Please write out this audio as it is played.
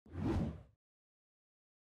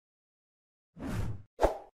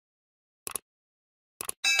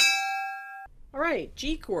All right,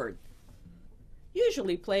 G chord.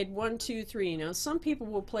 Usually played 1, 2, 3. Now some people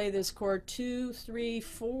will play this chord 2, 3,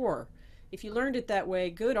 4. If you learned it that way,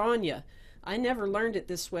 good on you. I never learned it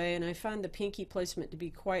this way, and I find the pinky placement to be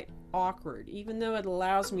quite awkward. Even though it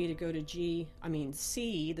allows me to go to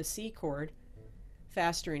C, the C chord,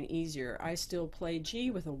 faster and easier, I still play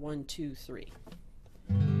G with a 1, 2, 3.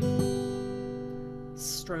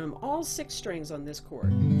 Strum all 6 strings on this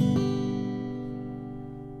chord.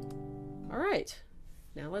 All right,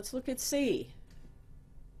 now let's look at C.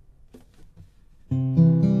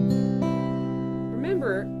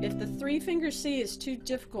 Remember, if the 3-finger C is too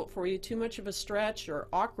difficult for you, too much of a stretch, or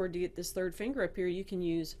awkward to get this 3rd finger up here, you can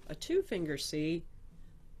use a 2-finger C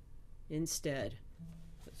instead.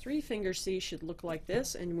 The 3-finger C should look like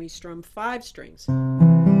this, and we strum 5 strings.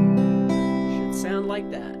 Should sound like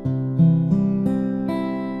that.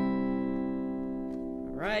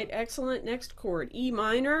 All right, excellent. Next chord, E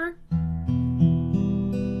minor.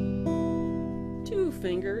 2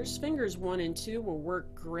 fingers. Fingers 1 and 2 will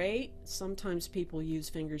work great. Sometimes people use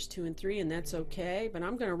fingers 2 and 3, and that's okay, but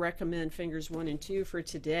I'm going to recommend fingers 1 and 2 for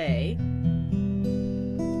today,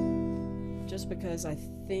 just because I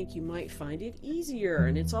think you might find it easier,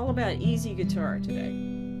 and it's all about easy guitar today.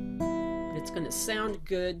 But it's going to sound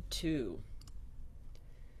good too.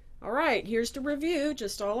 All right, here's the review,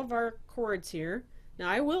 just all of our chords here. Now,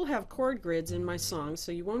 I will have chord grids in my songs,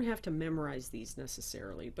 so you won't have to memorize these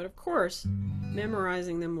necessarily, but of course,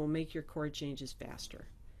 memorizing them will make your chord changes faster.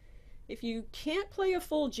 If you can't play a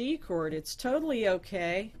full G chord, it's totally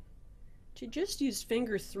okay to just use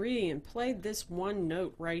finger 3 and play this one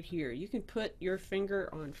note right here. You can put your finger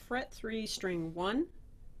on fret 3, string 1,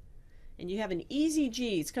 and you have an easy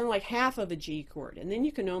G. It's kind of like half of a G chord, and then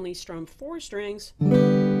you can only strum 4 strings.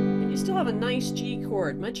 You still have a nice G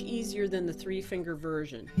chord, much easier than the 3-finger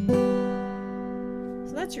version.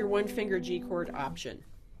 So that's your 1-finger G chord option.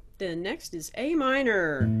 Then next is A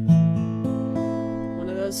minor, one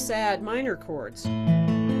of those sad minor chords.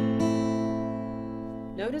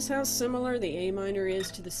 Notice how similar the A minor is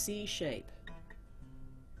to the C shape.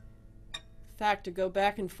 In fact, to go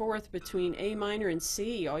back and forth between A minor and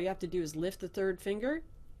C, all you have to do is lift the 3rd finger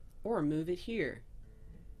or move it here.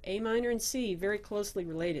 A minor and C, very closely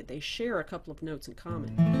related. They share a couple of notes in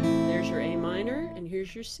common. There's your A minor, and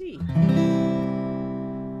here's your C.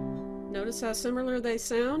 Notice how similar they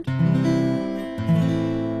sound?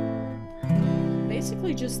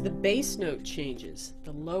 Basically just the bass note changes,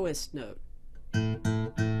 the lowest note.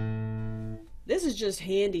 This is just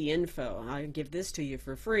handy info. I give this to you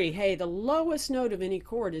for free. Hey, the lowest note of any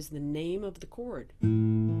chord is the name of the chord.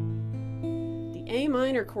 A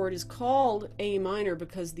minor chord is called A minor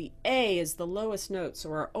because the A is the lowest note,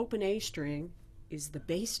 so our open A string is the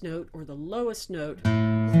bass note or the lowest note.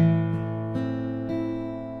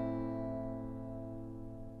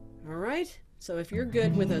 Alright, so if you're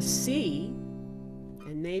good with a C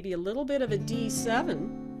and maybe a little bit of a D7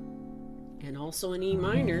 and also an E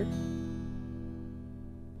minor,